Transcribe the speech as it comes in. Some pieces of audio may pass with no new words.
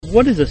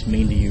What does this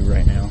mean to you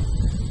right now?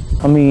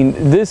 I mean,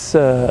 this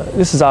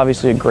is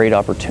obviously a great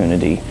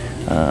opportunity.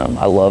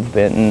 I love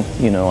Benton.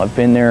 You know, I've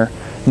been there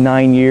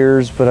 9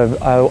 years,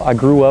 but I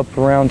grew up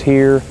around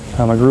here.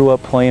 I grew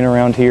up playing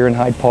around here in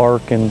Hyde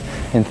Park and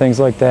things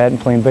like that,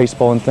 and playing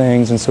baseball and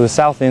things. And so the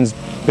South End's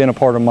been a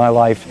part of my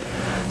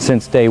life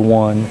since day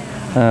one.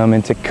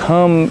 And to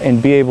come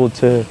and be able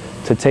to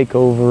take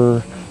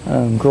over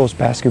girls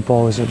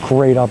basketball is a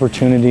great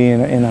opportunity,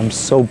 and I'm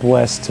so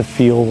blessed to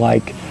feel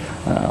like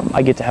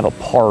I get to have a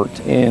part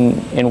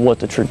in what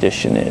the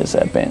tradition is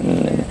at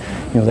Benton. And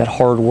you know, that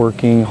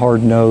hard-working,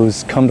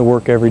 hard-nosed, come to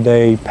work every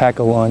day, pack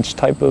a lunch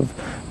type of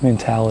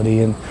mentality.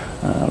 And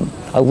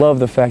I love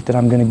the fact that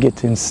I'm going to get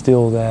to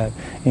instill that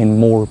in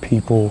more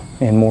people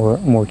and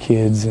more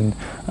kids, and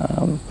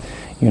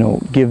you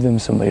know, give them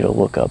somebody to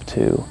look up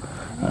to.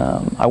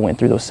 I went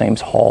through those same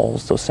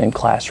halls, those same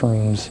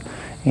classrooms,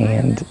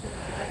 and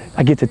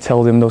I get to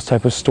tell them those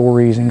type of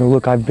stories and go,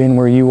 look, I've been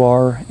where you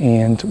are,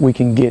 and we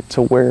can get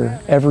to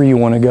wherever you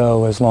want to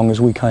go, as long as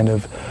we kind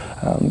of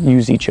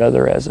use each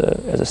other as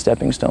a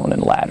stepping stone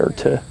and ladder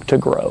to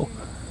grow.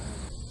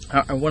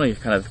 I want to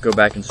kind of go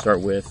back and start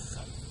with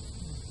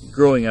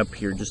growing up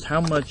here. Just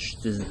how much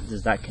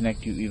does that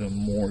connect you even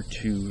more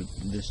to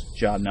this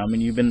job now? I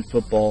mean, you've been in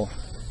football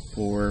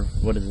for,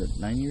 what is it,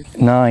 9 years?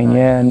 9,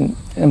 yeah. And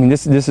I mean,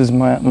 this is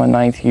my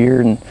 9th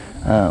year, and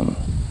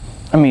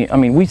I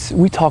mean,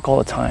 we talk all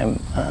the time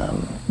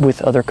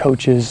with other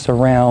coaches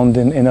around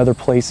and other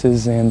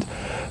places, and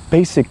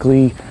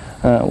basically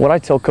what I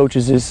tell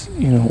coaches is,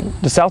 you know,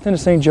 the South End of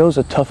St. Joe's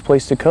a tough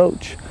place to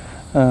coach,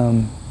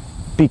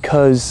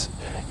 because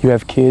you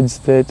have kids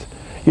that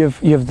you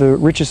have the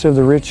richest of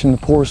the rich and the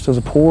poorest of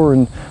the poor,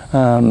 and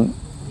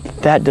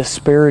that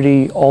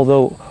disparity,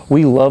 although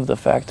we love the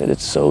fact that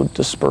it's so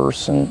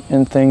dispersed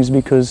and things,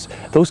 because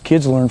those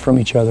kids learn from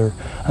each other.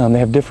 They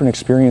have different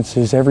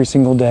experiences every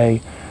single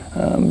day.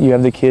 You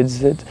have the kids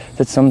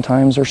that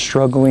sometimes are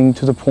struggling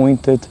to the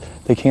point that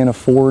they can't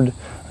afford,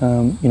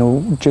 you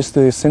know, just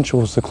the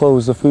essentials, the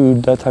clothes, the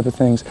food, that type of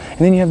things. And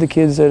then you have the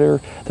kids that are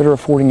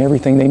affording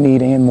everything they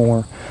need and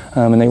more,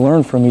 and they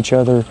learn from each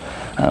other.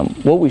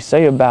 What we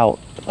say about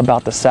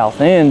the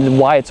South End and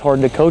why it's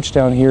hard to coach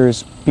down here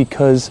is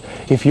because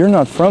if you're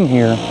not from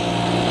here,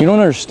 you don't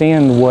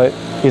understand what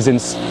is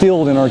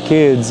instilled in our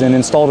kids and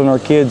installed in our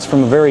kids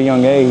from a very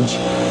young age.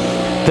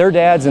 Their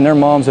dads and their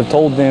moms have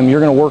told them, you're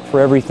going to work for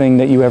everything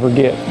that you ever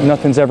get.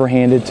 Nothing's ever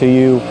handed to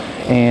you.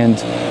 And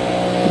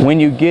when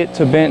you get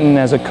to Benton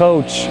as a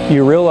coach,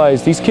 you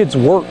realize these kids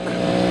work,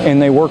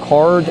 and they work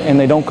hard, and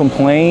they don't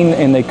complain,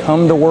 and they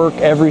come to work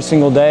every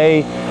single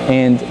day,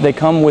 and they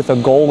come with a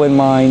goal in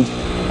mind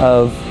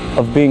of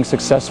being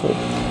successful.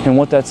 And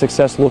what that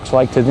success looks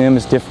like to them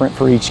is different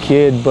for each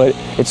kid, but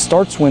it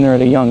starts when they're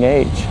at a young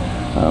age.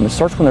 It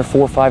starts when they're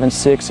 4, 5, and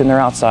 6, and they're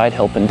outside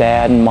helping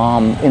dad and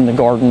mom in the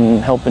garden,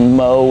 helping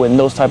mow and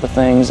those type of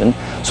things. And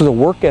so the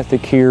work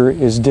ethic here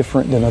is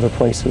different than other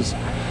places.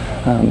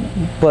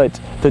 But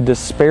the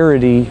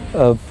disparity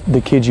of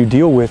the kids you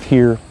deal with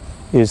here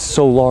is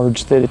so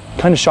large that it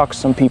kind of shocks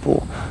some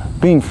people.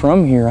 Being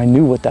from here, I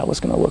knew what that was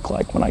going to look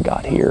like when I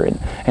got here,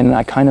 and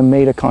I kind of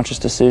made a conscious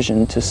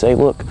decision to say,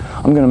 look,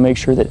 I'm going to make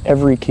sure that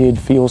every kid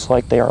feels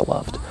like they are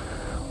loved.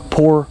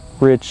 Poor,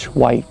 rich,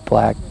 white,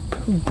 black,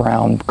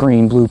 brown,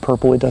 green, blue,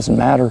 purple, it doesn't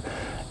matter.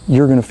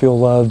 You're going to feel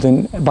loved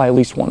by at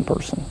least one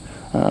person.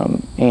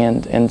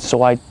 And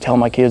so I tell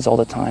my kids all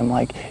the time,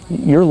 like,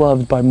 you're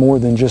loved by more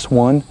than just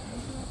one,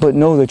 but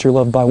know that you're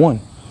loved by one.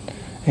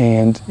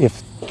 And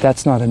if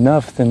that's not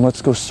enough, then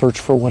let's go search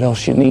for what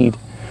else you need.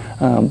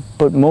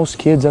 But most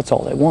kids, that's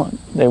all they want.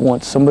 They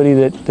want somebody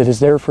that is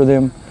there for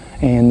them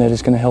and that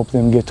is going to help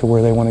them get to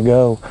where they want to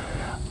go.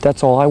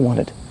 That's all I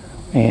wanted.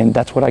 And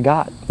that's what I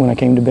got when I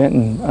came to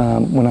Benton.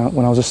 When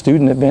I was a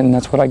student at Benton,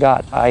 that's what I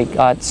got. I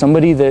got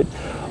somebody that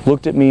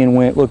looked at me and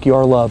went, look, you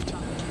are loved.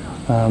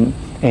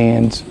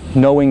 And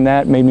knowing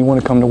that made me want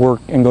to come to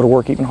work and go to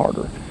work even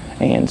harder.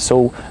 And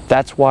so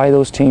that's why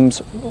those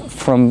teams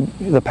from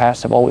the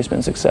past have always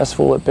been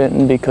successful at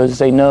Benton, because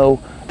they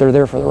know they're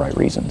there for the right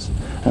reasons,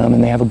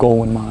 and they have a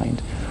goal in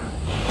mind.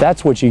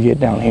 That's what you get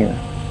down here.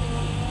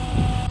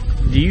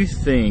 Do you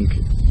think,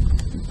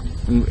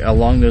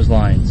 along those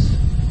lines,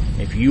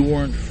 if you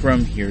weren't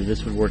from here,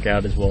 this would work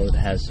out as well as it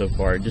has so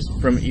far, just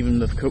from even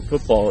the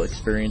football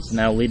experience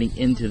now leading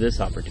into this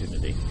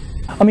opportunity?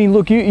 I mean,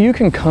 look, you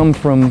can come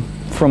from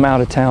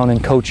out of town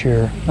and coach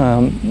here.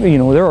 You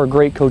know, there are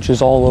great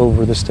coaches all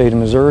over the state of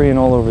Missouri and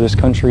all over this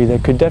country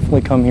that could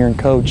definitely come here and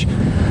coach.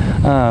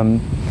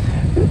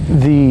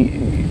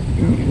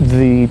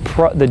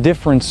 The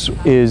difference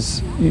is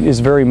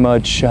very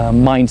much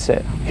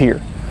mindset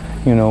here.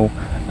 You know,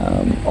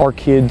 our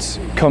kids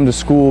come to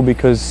school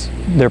because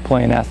they're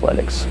playing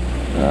athletics.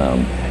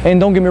 And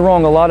don't get me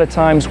wrong, a lot of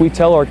times we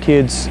tell our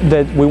kids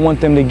that we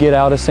want them to get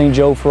out of St.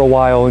 Joe for a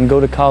while and go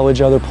to college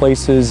other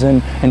places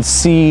and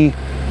see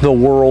the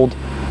world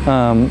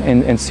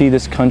and see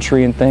this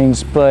country and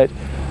things, but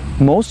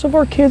most of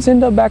our kids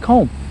end up back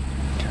home.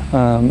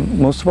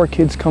 Most of our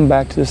kids come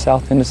back to the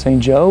south end of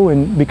St. Joe,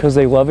 and because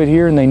they love it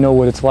here and they know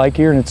what it's like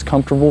here and it's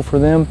comfortable for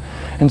them.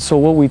 And so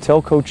what we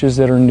tell coaches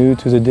that are new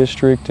to the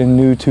district and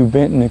new to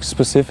Benton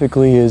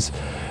specifically is,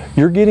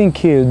 you're getting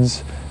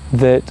kids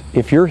that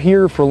if you're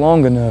here for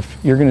long enough,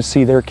 you're going to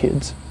see their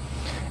kids.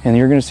 And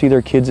you're going to see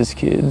their kids as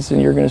kids,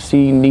 and you're going to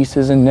see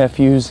nieces and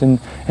nephews and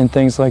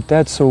things like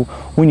that. So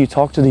when you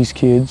talk to these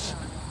kids,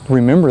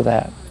 remember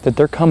that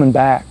they're coming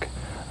back.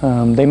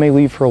 They may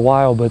leave for a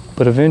while,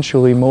 but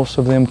eventually most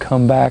of them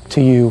come back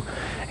to you.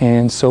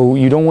 And so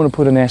you don't want to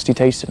put a nasty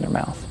taste in their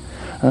mouth.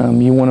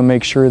 You want to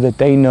make sure that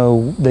they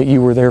know that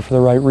you were there for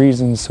the right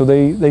reasons, so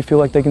they feel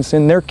like they can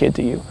send their kid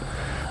to you.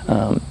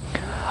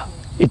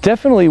 It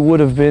definitely would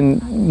have been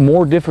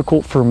more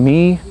difficult for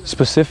me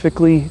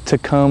specifically to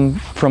come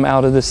from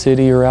out of the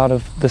city or out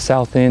of the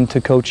South End to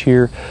coach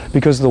here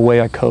because of the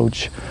way I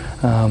coach.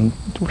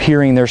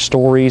 Hearing their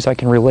stories, I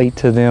can relate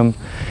to them.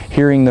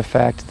 Hearing the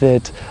fact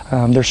that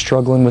they're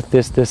struggling with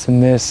this,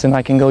 and this, and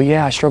I can go,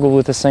 yeah, I struggled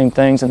with the same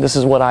things, and this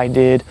is what I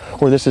did,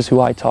 or this is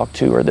who I talked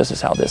to, or this is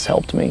how this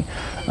helped me.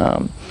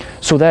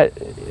 So that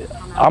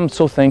I'm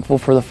so thankful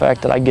for the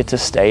fact that I get to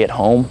stay at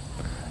home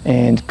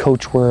and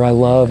coach where I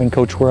love and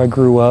coach where I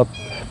grew up,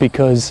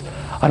 because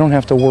I don't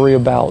have to worry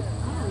about,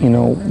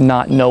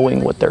 not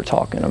knowing what they're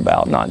talking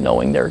about, not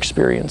knowing their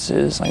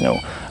experiences. I know,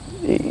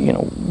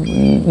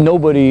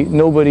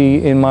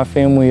 nobody in my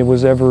family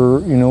was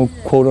ever,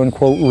 quote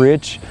unquote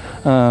rich,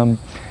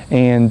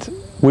 and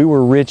we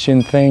were rich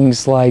in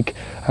things like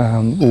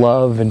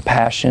love and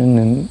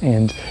passion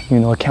and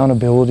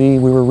accountability.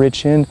 We were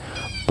rich in,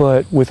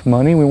 but with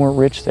money we weren't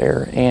rich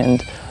there.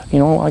 And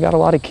I got a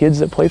lot of kids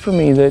that play for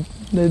me that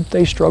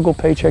they struggle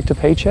paycheck to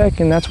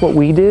paycheck, and that's what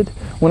we did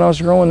when I was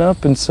growing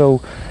up. And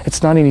so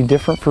it's not any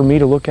different for me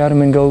to look at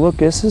them and go, look,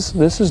 this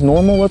is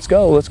normal, let's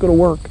go to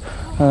work.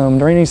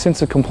 There ain't any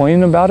sense of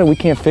complaining about it. We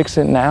can't fix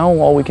it now.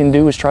 All we can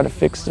do is try to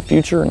fix the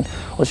future, and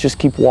let's just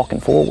keep walking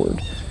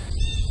forward.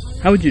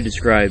 How would you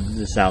describe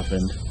the South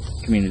End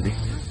community?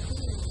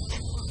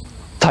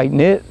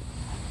 Tight-knit,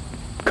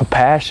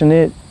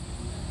 compassionate,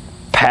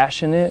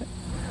 passionate.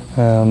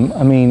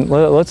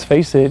 Let's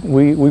face it,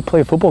 we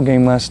played a football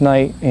game last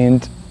night,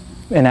 and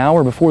an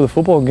hour before the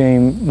football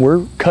game,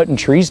 we're cutting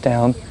trees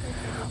down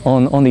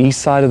on the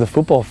east side of the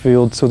football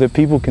field so that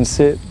people can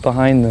sit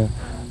behind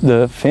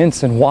the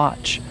fence and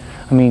watch.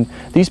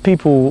 These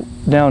people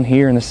down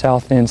here in the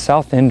South End,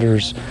 South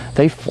Enders,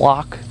 they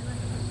flock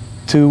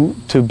to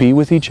be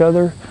with each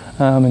other.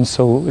 And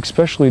so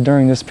especially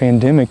during this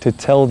pandemic, to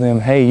tell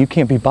them, hey, you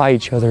can't be by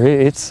each other,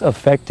 it's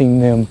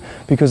affecting them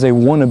because they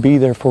want to be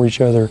there for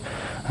each other.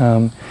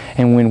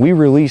 And when we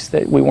released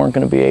that we weren't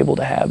going to be able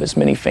to have as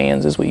many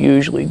fans as we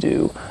usually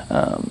do,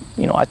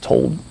 I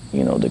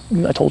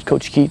told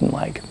Coach Keaton,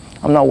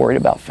 I'm not worried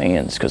about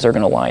fans because they're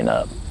going to line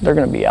up. They're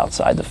going to be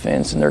outside the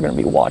fence, and they're going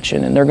to be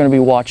watching, and they're going to be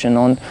watching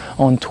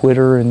on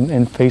Twitter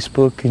and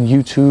Facebook and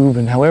YouTube,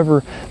 and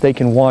however they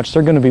can watch,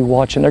 they're going to be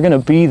watching. They're going to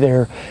be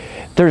there.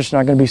 They're just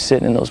not going to be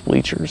sitting in those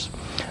bleachers.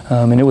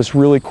 And it was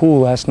really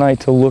cool last night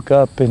to look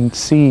up and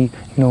see,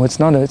 it's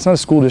not a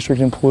school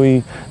district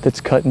employee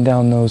that's cutting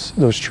down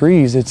those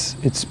trees.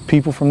 It's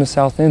people from the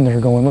South End that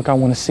are going, look, I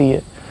want to see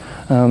it.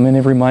 And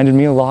it reminded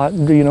me a lot,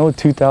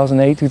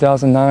 2008,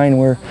 2009,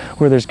 where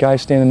there's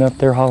guys standing up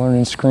there hollering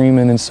and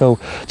screaming. And so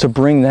to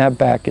bring that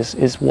back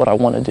is what I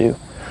want to do.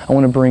 I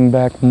want to bring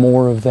back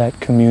more of that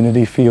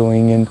community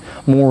feeling and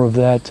more of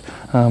that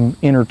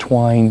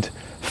intertwined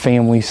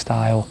family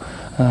style.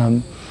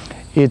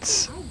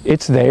 It's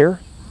there,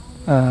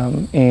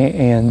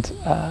 and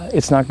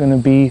it's not going to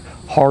be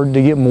hard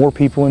to get more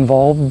people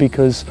involved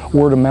because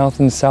word of mouth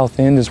in the South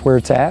End is where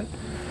it's at.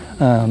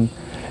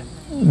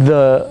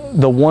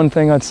 The one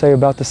thing I'd say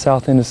about the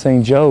South End of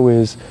St. Joe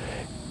is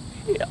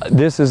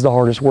this is the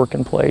hardest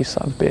working place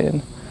I've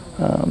been.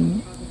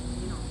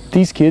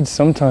 These kids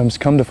sometimes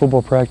come to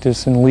football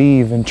practice and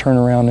leave and turn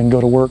around and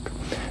go to work.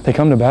 They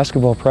come to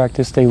basketball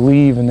practice, they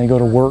leave and they go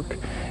to work.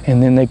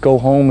 And then they go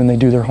home and they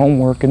do their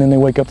homework, and then they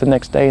wake up the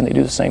next day and they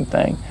do the same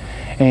thing.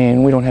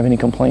 And we don't have any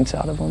complaints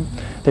out of them.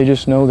 They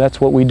just know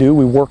that's what we do.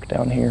 We work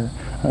down here.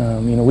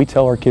 We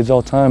tell our kids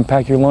all the time,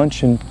 pack your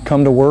lunch and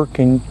come to work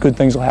and good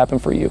things will happen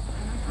for you.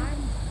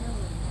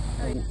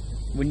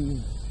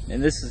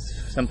 And this is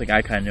something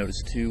I kind of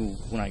noticed too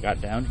when I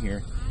got down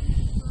here.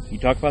 You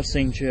talk about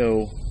St.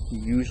 Joe, you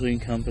usually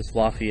encompass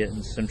Lafayette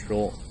and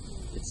Central.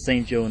 It's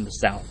St. Joe and the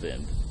South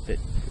End.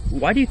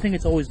 Why do you think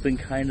it's always been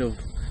kind of,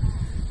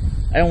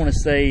 I don't want to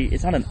say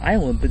it's not an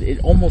island, but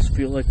it almost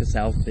feels like the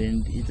South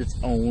End is its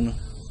own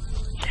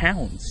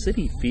town,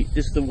 city,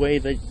 just the way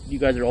that you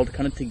guys are all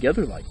kind of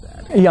together like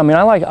that. Yeah,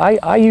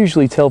 I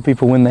usually tell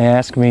people when they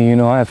ask me,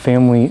 I have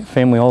family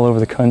all over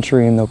the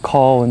country, and they'll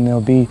call and they'll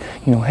be,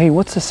 hey,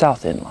 what's the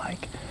South End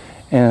like?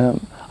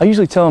 And I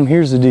usually tell them,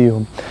 here's the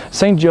deal.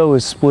 St. Joe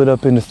is split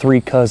up into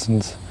 3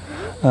 cousins.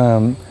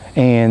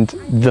 And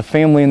the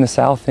family in the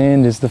South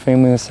End is the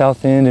family in the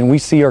South End, and we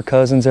see our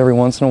cousins every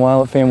once in a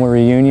while at family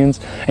reunions,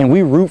 and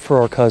we root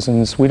for our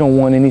cousins. We don't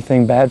want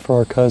anything bad for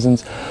our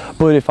cousins.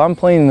 But if I'm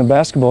playing in a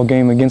basketball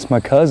game against my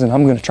cousin,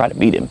 I'm going to try to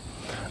beat him.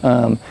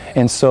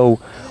 And so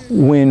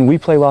when we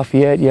play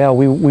Lafayette, yeah,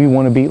 we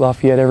want to beat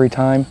Lafayette every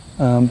time.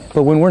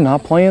 But when we're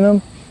not playing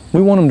them,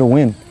 we want them to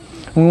win.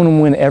 We want them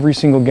to win every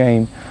single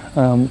game.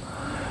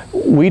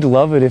 We'd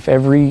love it if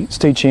every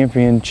state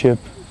championship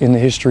in the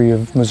history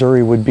of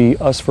Missouri would be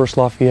us versus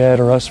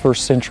Lafayette or us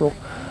versus Central.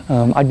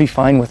 I'd be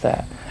fine with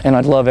that, and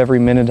I'd love every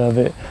minute of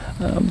it.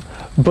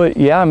 But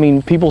yeah, I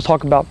mean, people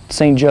talk about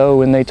St.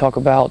 Joe and they talk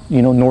about,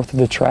 you know, north of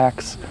the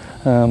tracks,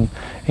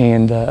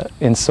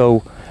 and so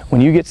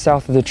when you get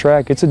south of the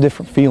track, it's a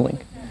different feeling.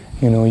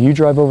 You know, you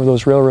drive over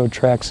those railroad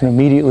tracks and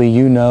immediately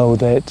you know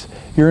that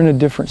you're in a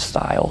different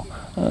style.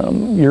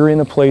 You're in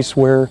a place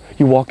where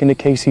you walk into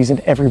Casey's and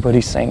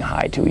everybody's saying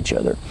hi to each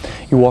other.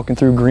 You're walking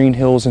through Green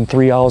Hills and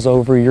 3 aisles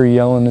over, you're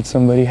yelling at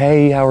somebody,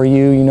 hey, how are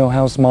you? You know,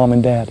 how's mom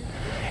and dad?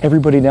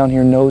 Everybody down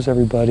here knows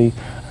everybody,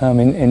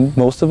 and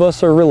most of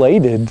us are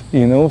related,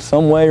 you know,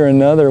 some way or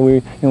another.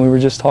 We were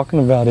just talking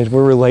about it.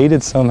 We're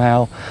related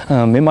somehow.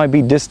 It might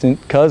be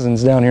distant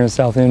cousins down here in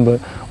South End, but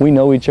we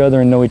know each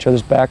other and know each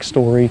other's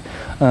backstory,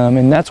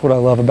 and that's what I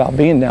love about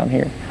being down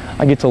here.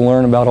 I get to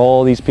learn about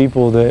all these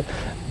people that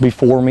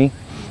before me,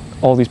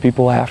 all these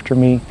people after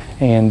me,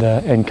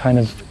 and kind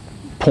of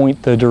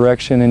point the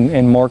direction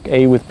and mark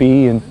A with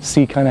B and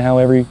see kind of how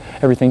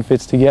everything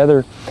fits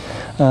together.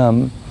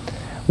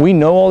 We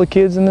know all the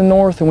kids in the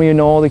north and we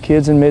know all the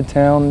kids in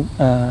Midtown,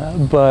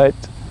 but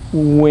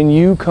when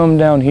you come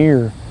down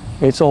here,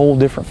 it's a whole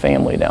different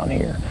family down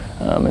here.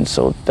 And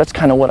so that's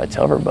kind of what I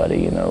tell everybody,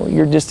 you know,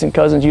 your distant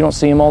cousins, you don't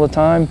see them all the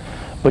time,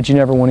 but you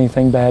never want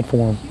anything bad for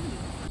them.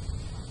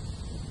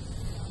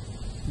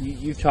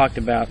 You've talked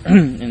about,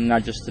 and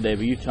not just today,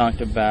 but you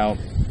talked about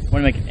want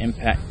to make an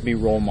impact, be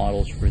role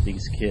models for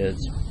these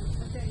kids.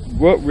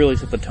 What really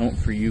set the tone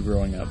for you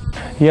growing up?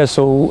 Yeah,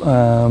 so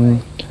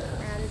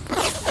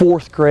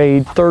fourth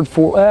grade,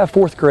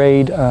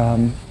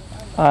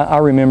 I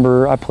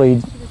remember I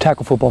played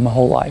tackle football my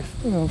whole life,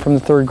 from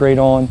the 3rd grade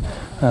on,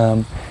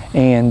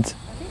 and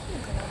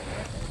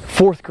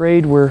 4th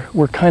grade,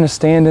 we're kind of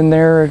standing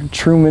there at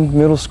Truman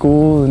Middle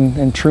School,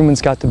 and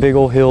Truman's got the big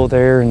old hill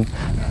there, and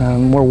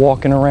we're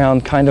walking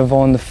around kind of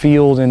on the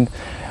field, and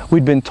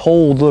we'd been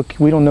told, look,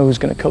 we don't know who's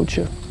going to coach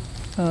you.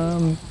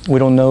 We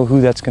don't know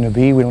who that's going to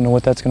be. We don't know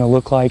what that's going to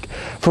look like.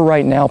 For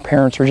right now,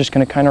 parents are just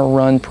going to kind of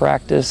run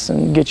practice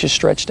and get you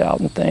stretched out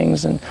and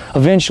things, and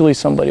eventually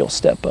somebody will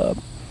step up.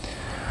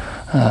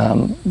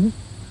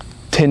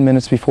 10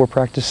 minutes before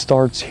practice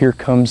starts, here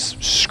comes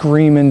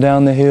screaming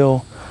down the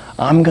hill,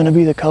 I'm going to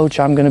be the coach,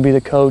 I'm going to be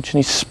the coach. And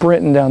he's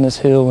sprinting down this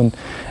hill,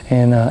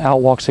 and out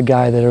walks a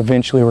guy that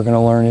eventually we're going to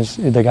learn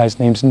the guy's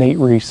name's Nate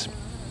Reese.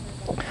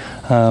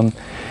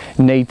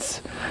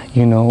 Nate's,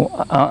 you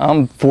know,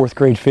 I'm 4th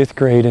grade, 5th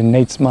grade, and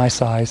Nate's my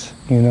size,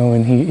 you know,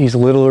 and he's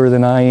littler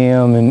than I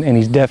am, and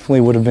he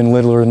definitely would have been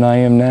littler than I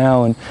am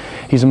now. And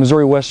he's a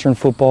Missouri Western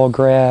football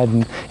grad,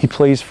 and he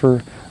plays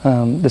for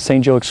the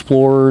St. Joe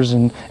Explorers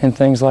and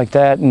things like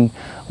that. And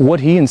what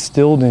he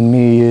instilled in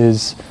me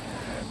is,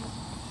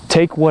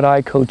 take what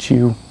I coach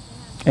you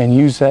and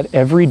use that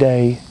every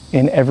day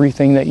in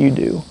everything that you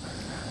do.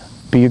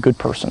 Be a good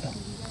person.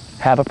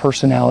 Have a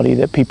personality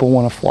that people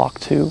want to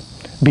flock to.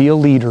 Be a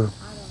leader.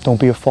 Don't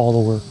be a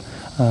follower.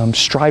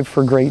 Strive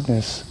for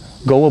greatness.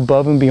 Go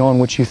above and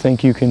beyond what you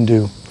think you can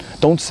do.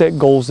 Don't set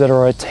goals that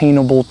are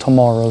attainable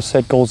tomorrow.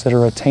 Set goals that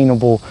are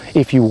attainable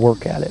if you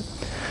work at it.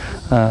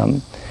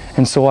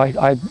 And so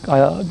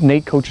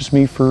Nate coaches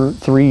me for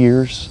 3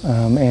 years,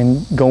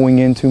 and going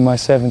into my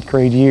 7th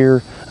grade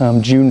year,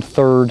 June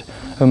 3rd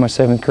of my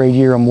 7th grade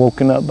year, I'm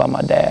woken up by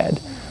my dad,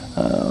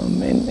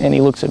 and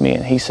he looks at me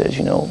and he says,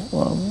 you know,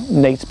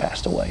 Nate's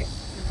passed away.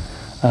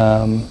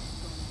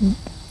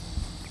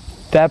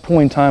 That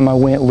point in time, I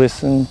went,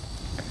 listen,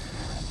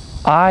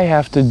 I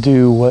have to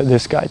do what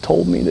this guy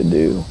told me to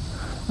do,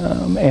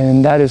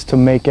 and that is to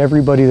make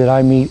everybody that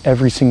I meet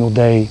every single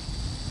day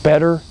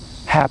better,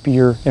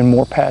 happier, and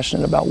more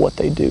passionate about what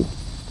they do.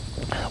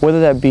 Whether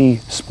that be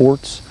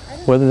sports,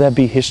 whether that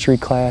be history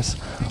class,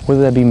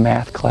 whether that be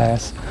math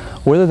class,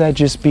 whether that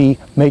just be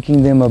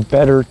making them a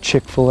better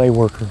Chick-fil-A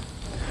worker,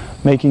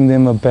 making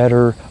them a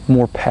better,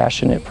 more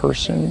passionate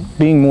person,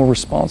 being more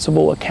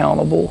responsible,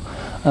 accountable.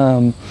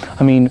 I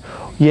mean,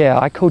 yeah,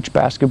 I coach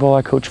basketball,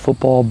 I coach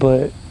football,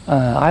 but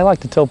I like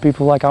to tell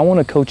people, like, I want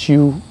to coach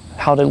you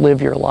how to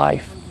live your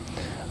life.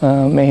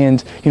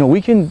 And, you know, we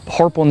can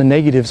harp on the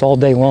negatives all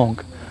day long.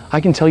 I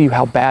can tell you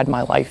how bad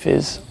my life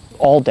is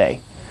all day.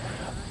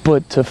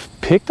 But to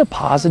pick the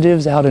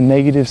positives out of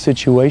negative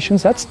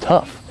situations, that's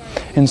tough.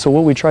 And so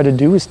what we try to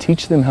do is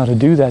teach them how to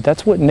do that.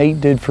 That's what Nate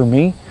did for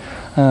me.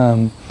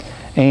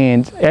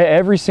 And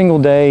every single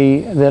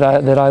day that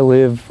I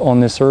live on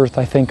this earth,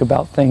 I think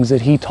about things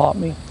that he taught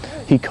me.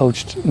 He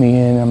coached me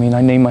in. I mean,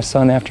 I named my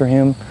son after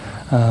him.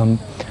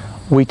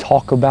 We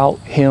talk about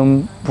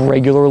him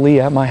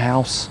regularly at my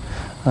house.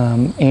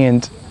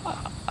 And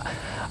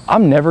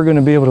I'm never going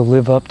to be able to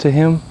live up to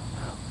him,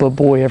 but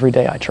boy, every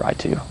day I try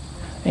to.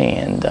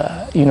 And,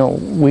 you know,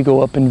 we go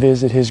up and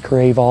visit his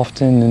grave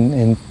often,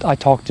 and I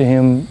talk to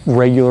him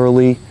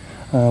regularly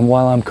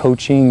while I'm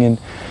coaching. And,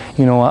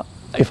 you know,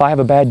 if I have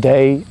a bad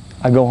day,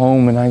 I go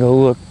home and I go,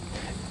 look,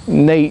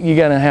 Nate, you're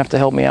going to have to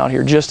help me out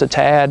here just a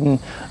tad.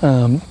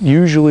 And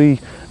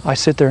usually I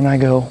sit there and I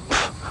go,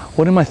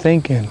 what am I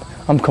thinking?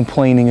 I'm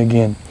complaining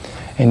again.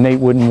 And Nate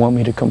wouldn't want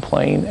me to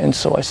complain. And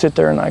so I sit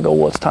there and I go,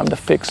 well, it's time to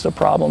fix the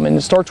problem. And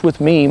it starts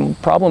with me.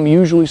 Problem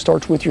usually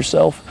starts with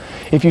yourself.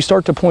 If you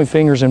start to point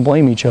fingers and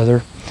blame each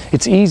other,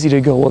 it's easy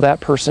to go, well, that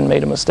person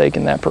made a mistake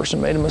and that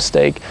person made a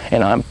mistake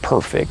and I'm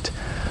perfect.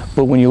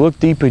 But when you look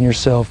deep in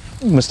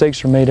yourself,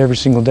 mistakes are made every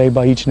single day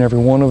by each and every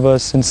one of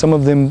us, and some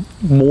of them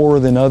more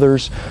than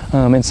others,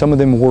 and some of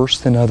them worse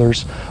than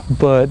others.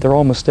 But they're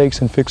all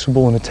mistakes and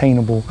fixable and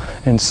attainable.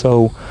 And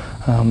so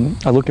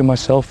I look at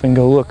myself and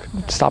go, look,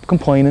 stop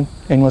complaining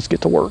and let's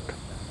get to work.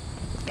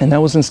 And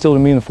that was instilled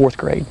in me in the 4th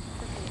grade.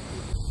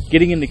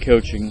 Getting into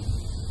coaching,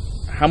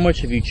 how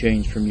much have you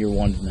changed from year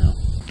 1 to now?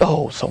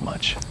 Oh, so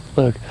much.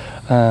 Look,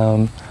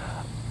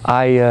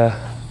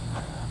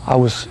 I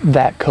was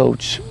that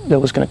coach that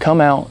was going to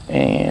come out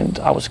and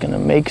I was going to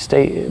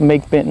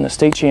make Benton a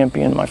state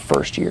champion my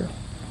first year.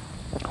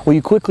 Well,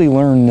 you quickly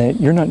learn that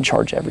you're not in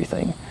charge of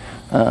everything.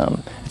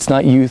 It's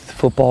not youth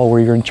football where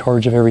you're in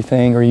charge of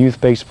everything, or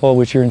youth baseball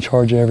which you're in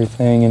charge of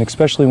everything, and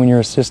especially when you're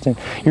assistant,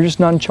 you're just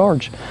not in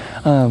charge.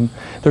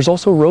 There's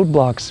also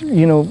roadblocks.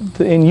 You know,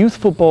 in youth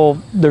football,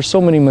 there's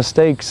so many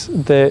mistakes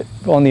that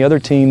on the other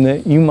team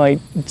that you might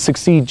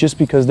succeed just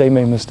because they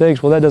made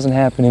mistakes. Well, that doesn't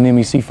happen in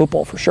MEC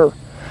football for sure.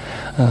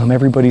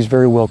 Everybody's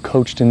very well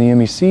coached in the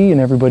MEC,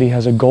 and everybody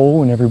has a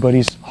goal, and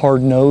everybody's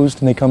hard-nosed,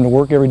 and they come to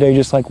work every day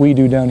just like we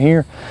do down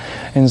here.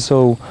 And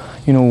so,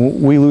 you know,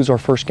 we lose our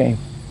first game.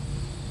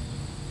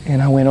 And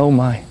I went, oh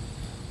my,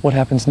 what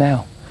happens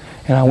now?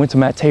 And I went to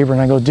Matt Tabor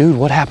and I go, dude,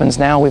 what happens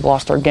now? We've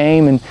lost our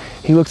game. And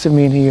he looks at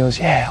me and he goes,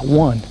 yeah,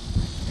 one.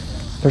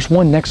 There's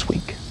one next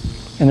week.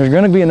 And there's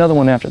going to be another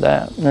one after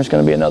that. And there's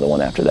going to be another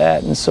one after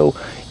that. And so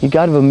you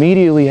got to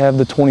immediately have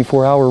the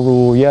 24-hour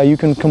rule. Yeah, you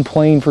can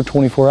complain for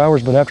 24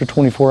 hours, but after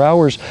 24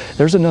 hours,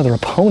 there's another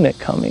opponent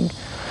coming.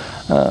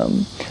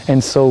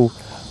 And so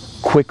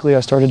quickly I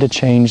started to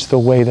change the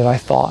way that I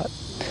thought.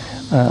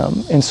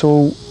 And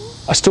so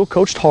I still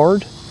coached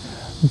hard.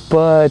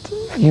 But,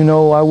 you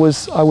know, I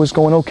was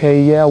going,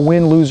 okay, yeah,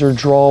 win, lose, or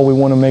draw, we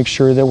want to make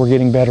sure that we're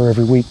getting better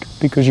every week,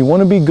 because you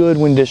want to be good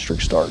when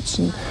district starts.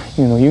 And,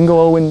 you know, you can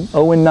go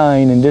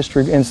 0-9 in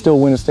district and still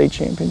win a state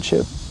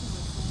championship.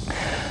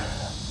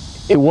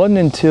 It wasn't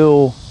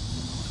until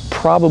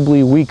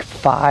probably week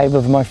 5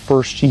 of my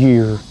first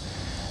year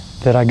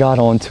that I got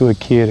on to a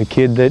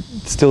kid that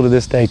still to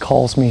this day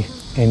calls me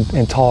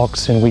and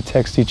talks, and we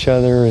text each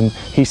other, and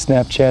he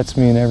Snapchats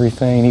me and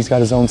everything. He's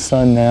got his own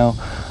son now.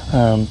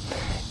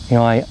 You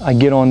know, I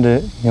get on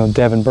to, you know,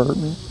 Devin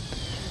Burton.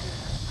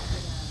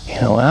 You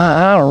know,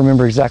 I don't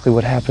remember exactly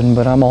what happened,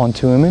 but I'm on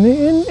to him, and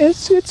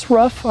it's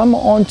rough. I'm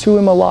on to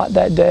him a lot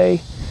that day.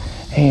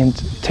 And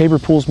Tabor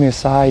pulls me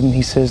aside and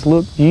he says,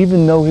 look, do you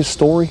even know his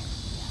story?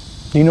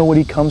 Do you know what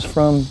he comes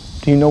from?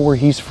 Do you know where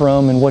he's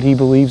from and what he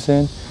believes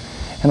in?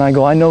 And I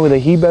go, I know that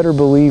he better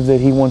believe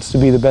that he wants to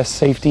be the best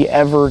safety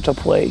ever to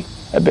play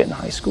at Benton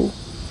High School.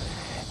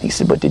 And he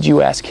said, but did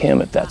you ask him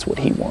if that's what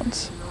he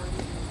wants?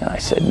 And I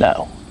said,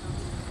 no.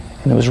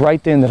 And it was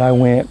right then that I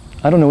went,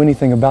 I don't know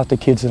anything about the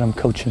kids that I'm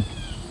coaching.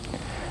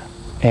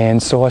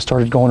 And so I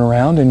started going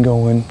around and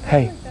going,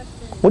 hey,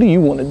 what do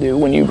you want to do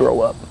when you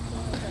grow up?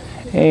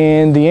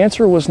 And the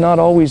answer was not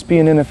always be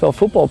an NFL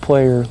football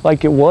player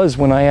like it was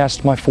when I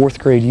asked my 4th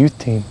grade youth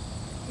team.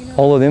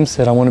 All of them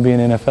said, I want to be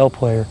an NFL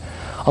player.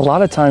 A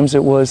lot of times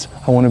it was,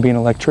 I want to be an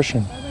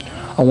electrician.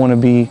 I want to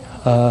be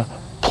a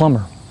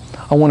plumber.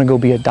 I want to go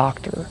be a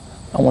doctor.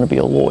 I want to be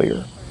a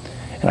lawyer.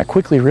 And I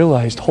quickly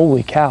realized,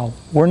 holy cow,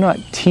 we're not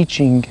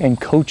teaching and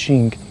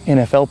coaching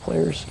NFL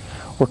players.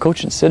 We're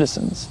coaching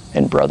citizens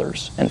and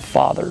brothers and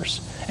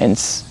fathers and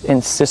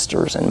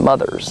sisters and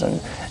mothers.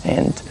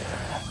 And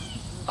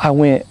I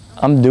went,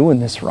 I'm doing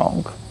this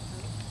wrong.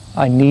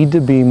 I need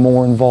to be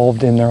more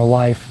involved in their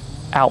life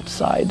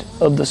outside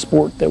of the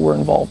sport that we're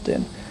involved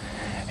in.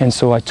 And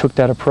so I took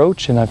that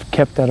approach, and I've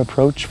kept that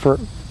approach for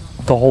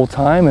the whole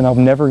time, and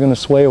I'm never going to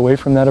sway away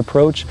from that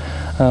approach.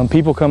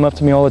 People come up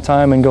to me all the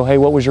time and go, hey,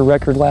 what was your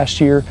record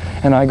last year?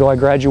 And I go, I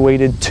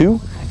graduated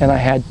 2, and I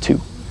had 2.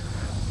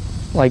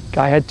 Like,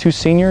 I had 2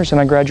 seniors,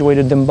 and I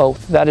graduated them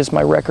both. That is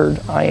my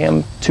record. I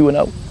am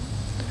 2-0.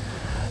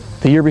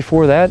 The year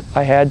before that,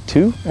 I had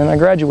 2, and I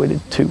graduated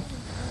 2.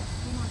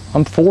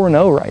 I'm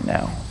 4-0 right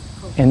now.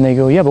 And they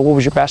go, yeah, but what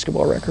was your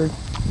basketball record?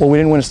 Well, we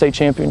didn't win a state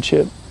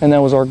championship, and that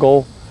was our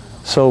goal,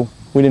 so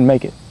we didn't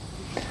make it.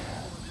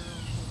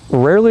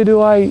 Rarely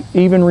do I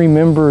even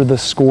remember the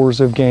scores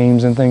of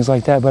games and things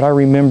like that, but I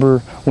remember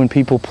when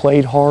people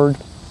played hard.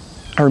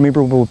 I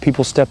remember when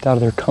people stepped out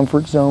of their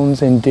comfort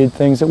zones and did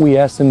things that we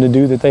asked them to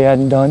do that they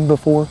hadn't done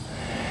before.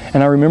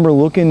 And I remember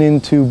looking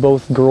into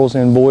both girls'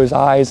 and boys'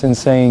 eyes and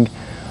saying,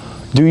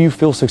 do you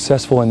feel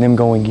successful? And them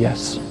going,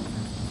 yes.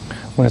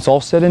 when it's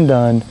all said and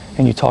done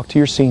and you talk to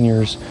your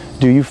seniors,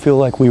 do you feel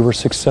like we were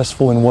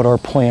successful in what our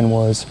plan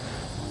was?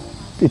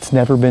 It's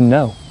never been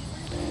no,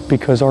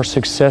 because our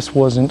success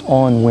wasn't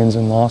on wins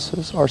and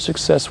losses. Our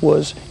success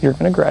was, you're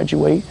going to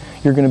graduate,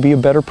 you're going to be a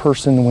better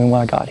person than when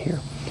I got here.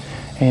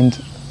 And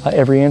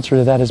every answer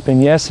to that has been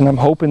yes, and I'm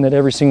hoping that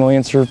every single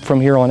answer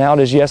from here on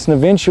out is yes, and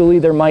eventually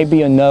there might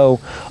be a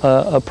no,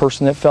 a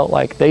person that felt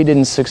like they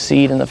didn't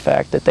succeed in the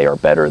fact that they are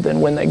better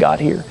than when they got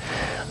here.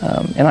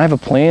 And I have a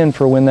plan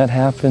for when that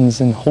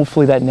happens, and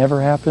hopefully that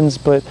never happens,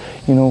 but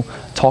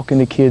talking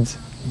to kids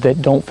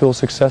that don't feel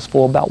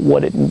successful about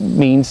what it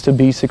means to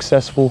be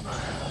successful.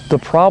 The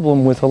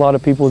problem with a lot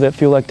of people that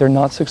feel like they're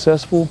not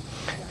successful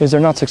is they're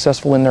not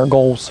successful in their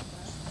goals.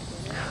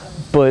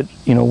 But,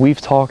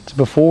 we've talked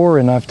before,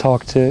 and I've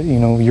talked to,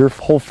 your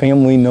whole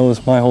family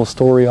knows my whole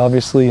story,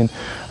 obviously, and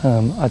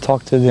I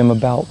talked to them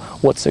about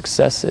what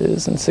success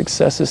is, and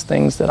success is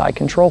things that I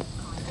control.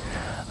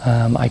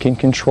 I can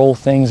control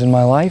things in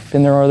my life,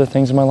 and there are other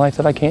things in my life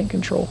that I can't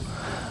control.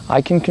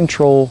 I can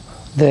control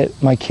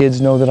that my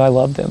kids know that I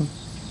love them.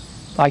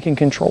 I can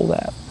control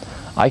that.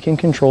 I can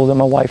control that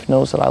my wife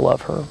knows that I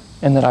love her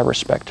and that I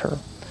respect her.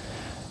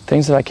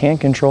 Things that I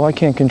can't control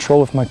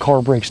if my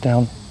car breaks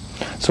down.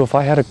 So if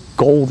I had a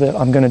goal that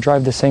I'm going to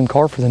drive the same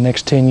car for the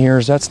next 10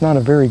 years, that's not a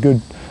very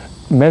good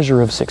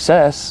measure of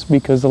success,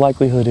 because the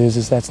likelihood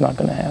is that's not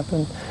going to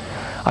happen.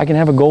 I can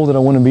have a goal that I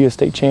want to be a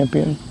state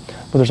champion,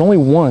 but there's only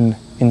one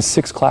in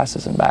 6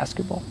 classes in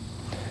basketball.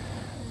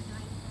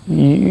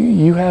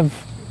 You have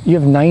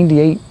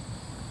 98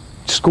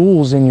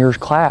 schools in your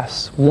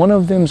class. One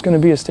of them is going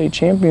to be a state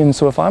champion.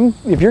 So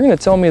if you're going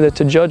to tell me that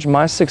to judge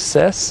my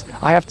success,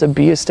 I have to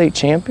be a state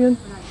champion,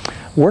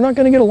 we're not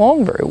going to get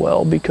along very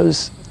well,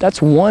 because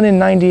that's 1 in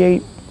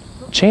 98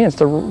 chance.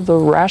 The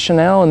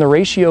rationale and the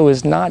ratio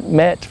is not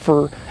met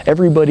for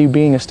everybody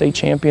being a state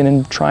champion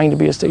and trying to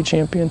be a state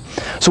champion.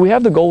 So we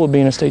have the goal of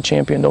being a state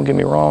champion, don't get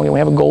me wrong, and we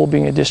have a goal of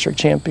being a district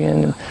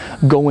champion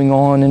and going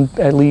on, and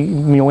at least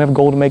we have a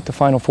goal to make the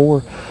Final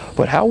Four.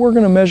 But how we're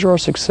going to measure our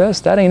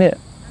success, that ain't it.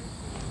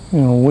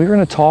 We're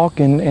going to talk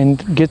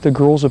and get the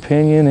girls'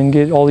 opinion and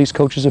get all these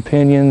coaches'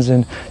 opinions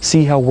and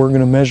see how we're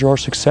going to measure our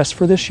success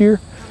for this year.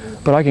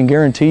 But I can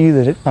guarantee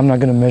you that I'm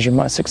not going to measure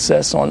my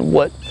success on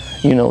what,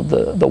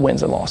 the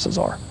wins and losses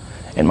are.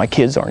 And my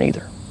kids aren't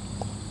either.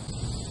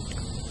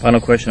 Final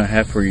question I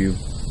have for you.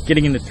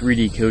 Getting into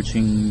 3D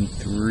coaching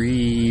 3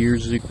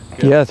 years ago?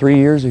 Yeah, 3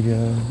 years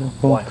ago.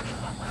 Why?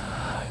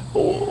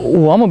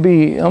 Well, I'm gonna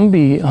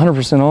be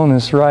 100%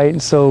 honest, right?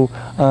 So,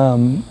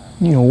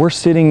 we're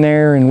sitting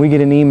there and we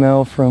get an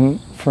email from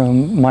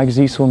Mike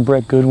Ziesel and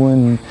Brett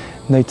Goodwin, and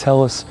they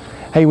tell us,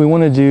 hey, we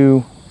want to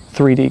do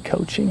 3D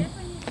coaching.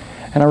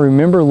 And I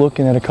remember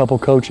looking at a couple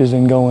coaches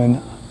and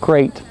going,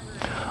 great,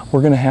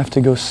 we're going to have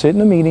to go sit in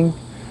a meeting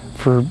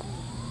for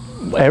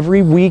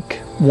every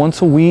week,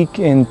 once a week,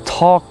 and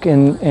talk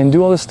and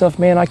do all this stuff.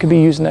 Man, I could be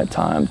using that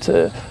time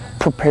to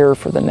prepare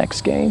for the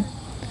next game.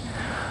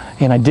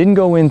 And I didn't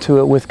go into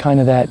it with kind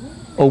of that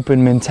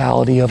open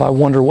mentality of, I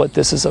wonder what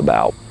this is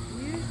about.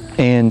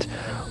 And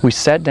we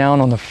sat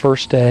down on the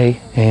first day,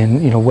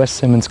 and Wes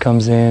Simmons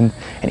comes in,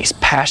 and he's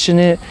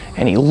passionate,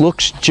 and he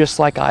looks just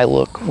like I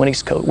look when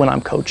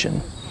I'm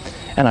coaching.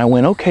 And I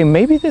went, okay,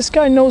 maybe this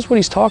guy knows what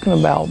he's talking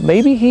about.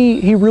 Maybe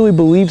he really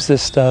believes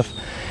this stuff.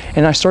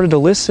 And I started to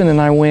listen,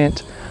 and I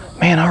went,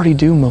 man, I already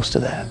do most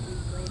of that.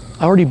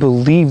 I already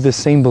believe the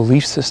same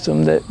belief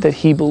system that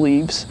he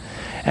believes.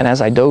 And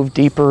as I dove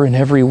deeper, and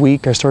every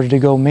week I started to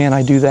go, man,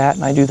 I do that,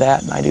 and I do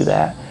that, and I do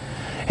that.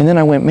 And then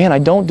I went, man, I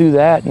don't do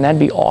that, and that'd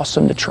be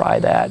awesome to try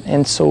that.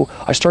 And so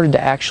I started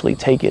to actually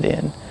take it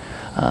in.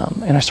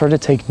 And I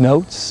started to take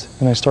notes,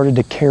 and I started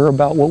to care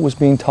about what was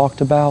being talked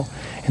about.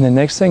 And the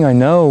next thing I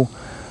know,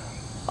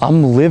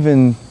 I'm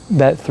living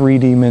that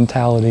 3D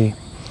mentality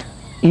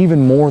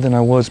even more than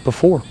I was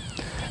before.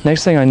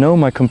 Next thing I know,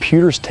 my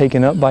computer's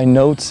taken up by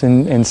notes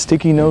and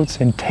sticky notes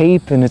and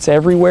tape, and it's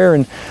everywhere.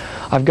 And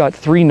I've got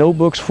 3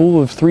 notebooks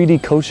full of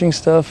 3D coaching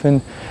stuff.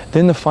 And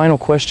then the final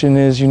question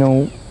is,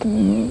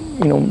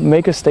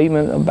 make a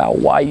statement about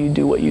why you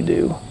do what you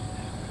do.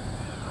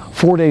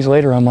 4 days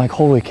later, I'm like,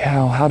 holy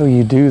cow, how do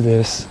you do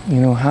this?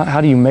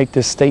 How do you make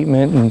this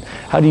statement, and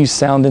how do you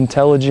sound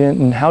intelligent,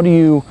 and how do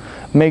you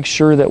make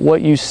sure that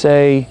what you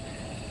say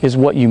is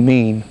what you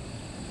mean?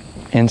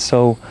 And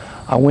so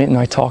I went and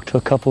I talked to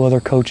a couple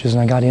other coaches,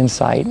 and I got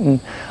insight. And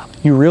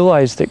you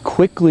realize that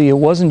quickly it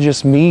wasn't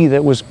just me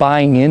that was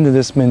buying into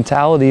this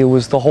mentality, it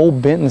was the whole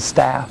Benton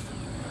staff.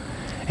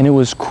 And it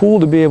was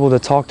cool to be able to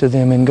talk to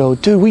them and go,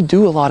 dude, we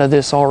do a lot of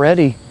this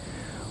already.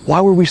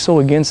 Why were we so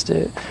against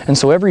it? And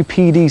so every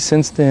PD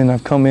since then,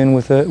 I've come in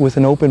with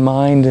an open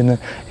mind and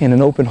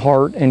an open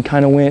heart, and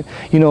kind of went,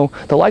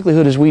 the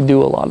likelihood is we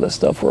do a lot of the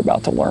stuff we're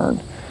about to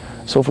learn.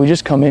 So if we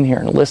just come in here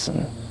and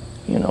listen,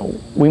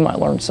 we might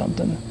learn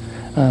something.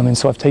 And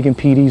so I've taken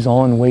PDs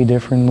on way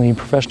differently,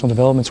 professional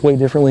developments way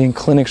differently, and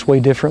clinics way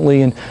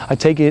differently. And I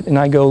take it and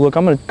I go, look,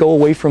 I'm going to go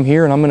away from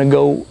here, and I'm going to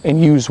go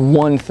and use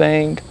one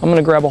thing. I'm going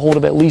to grab a hold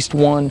of at least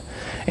one,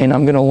 and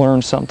I'm going to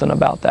learn something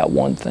about that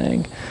one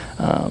thing.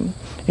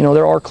 You know,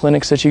 there are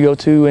clinics that you go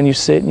to and you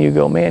sit and you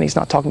go, man, he's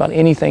not talking about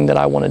anything that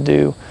I want to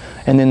do.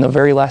 And then the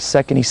very last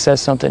second he says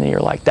something and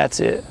you're like, that's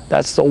it.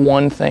 That's the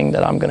one thing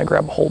that I'm going to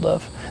grab a hold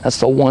of. That's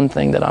the one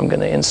thing that I'm going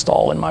to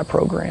install in my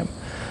program.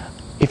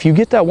 If you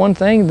get that one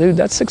thing, dude,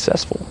 that's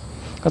successful.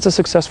 That's a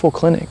successful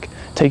clinic.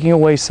 Taking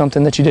away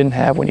something that you didn't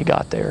have when you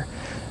got there.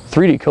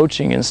 3D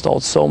coaching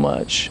installed so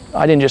much.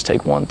 I didn't just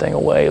take one thing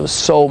away. It was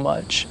so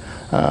much.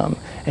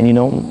 And you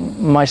know,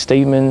 my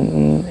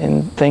statement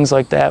and things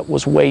like that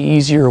was way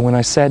easier when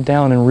I sat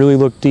down and really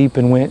looked deep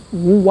and went,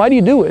 well, why do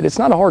you do it? It's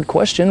not a hard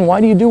question.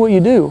 Why do you do what you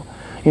do?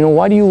 You know,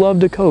 why do you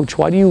love to coach?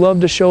 Why do you love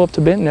to show up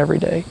to Benton every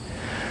day?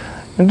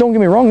 And don't get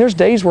me wrong, there's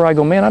days where I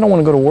go, man, I don't want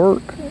to go to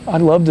work.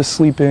 I'd love to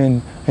sleep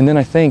in. And then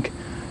I think,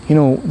 you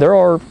know, there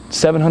are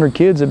 700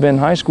 kids at Benton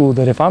High School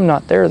that if I'm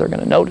not there, they're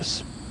going to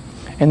notice.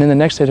 And then the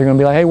next day they're going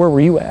to be like, hey, where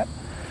were you at?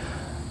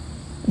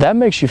 That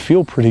makes you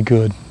feel pretty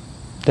good.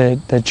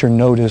 That you're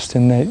noticed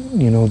and that,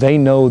 you know, they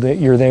know that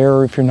you're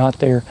there if you're not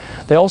there.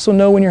 They also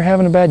know when you're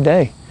having a bad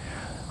day.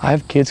 I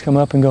have kids come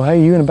up and go,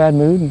 hey, you in a bad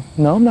mood? And,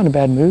 no, I'm not in a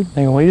bad mood.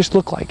 They go, well, you just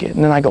look like it.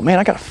 And then I go, man,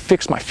 I got to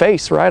fix my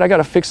face, right? I got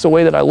to fix the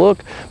way that I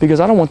look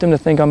because I don't want them to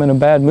think I'm in a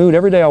bad mood.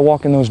 Every day I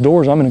walk in those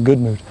doors, I'm in a good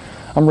mood.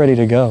 I'm ready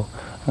to go.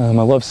 I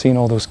love seeing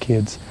all those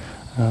kids.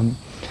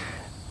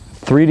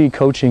 3D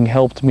coaching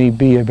helped me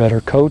be a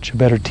better coach, a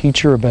better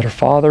teacher, a better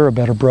father, a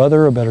better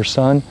brother, a better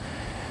son.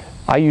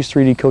 I use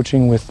 3D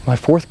coaching with my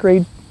 4th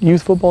grade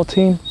youth football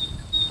team.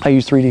 I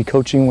use 3D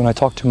coaching when I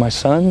talk to my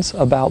sons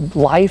about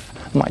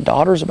life, my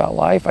daughters about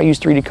life. I use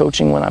 3D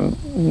coaching when I'm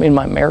in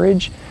my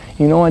marriage.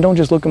 You know, I don't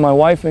just look at my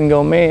wife and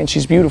go, man,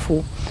 she's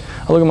beautiful.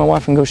 I look at my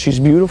wife and go, she's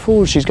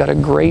beautiful. She's got a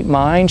great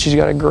mind. She's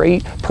got a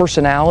great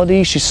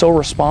personality. She's so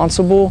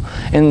responsible.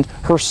 And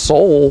her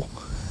soul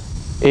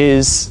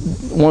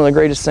is one of the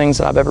greatest things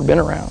that I've ever been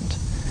around.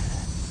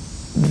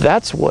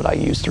 That's what I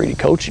use 3D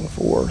coaching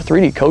for.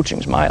 3D coaching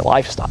is my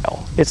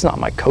lifestyle. It's not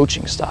my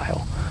coaching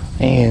style.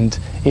 And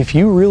if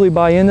you really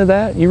buy into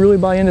that, you really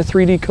buy into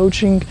 3D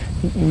coaching,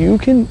 you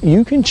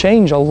can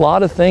change a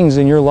lot of things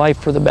in your life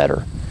for the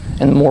better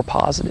and more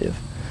positive.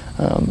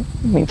 I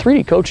mean,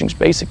 3D coaching is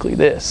basically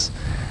this.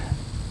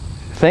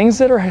 Things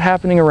that are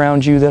happening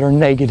around you that are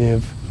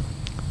negative,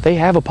 they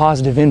have a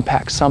positive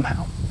impact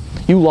somehow.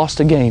 You lost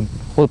a game.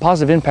 Well, the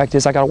positive impact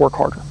is I got to work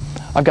harder.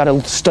 I've got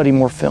to study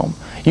more film.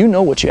 You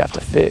know what you have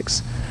to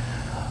fix.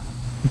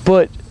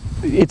 But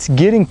it's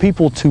getting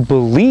people to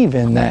believe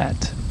in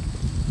that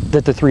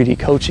the 3D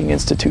Coaching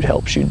Institute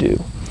helps you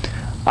do.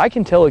 I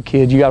can tell a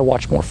kid, you got to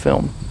watch more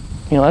film.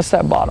 You know, that's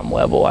that bottom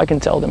level. I can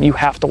tell them, you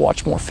have to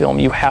watch more film.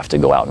 You have to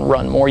go out and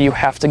run more. You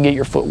have to get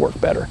your footwork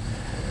better.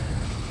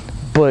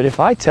 But if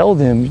I tell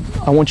them,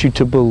 I want you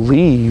to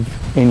believe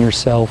in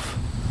yourself,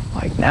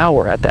 like now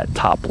we're at that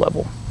top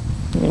level.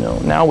 You know,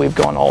 now we've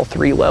gone all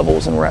 3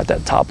 levels and we're at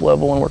that top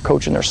level and we're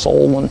coaching their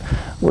soul and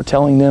we're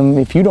telling them,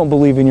 if you don't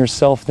believe in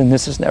yourself, then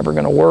this is never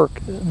going to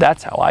work.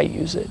 That's how I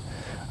use it.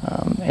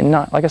 And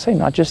not, like I say,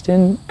 not just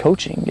in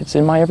coaching, it's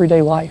in my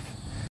everyday life.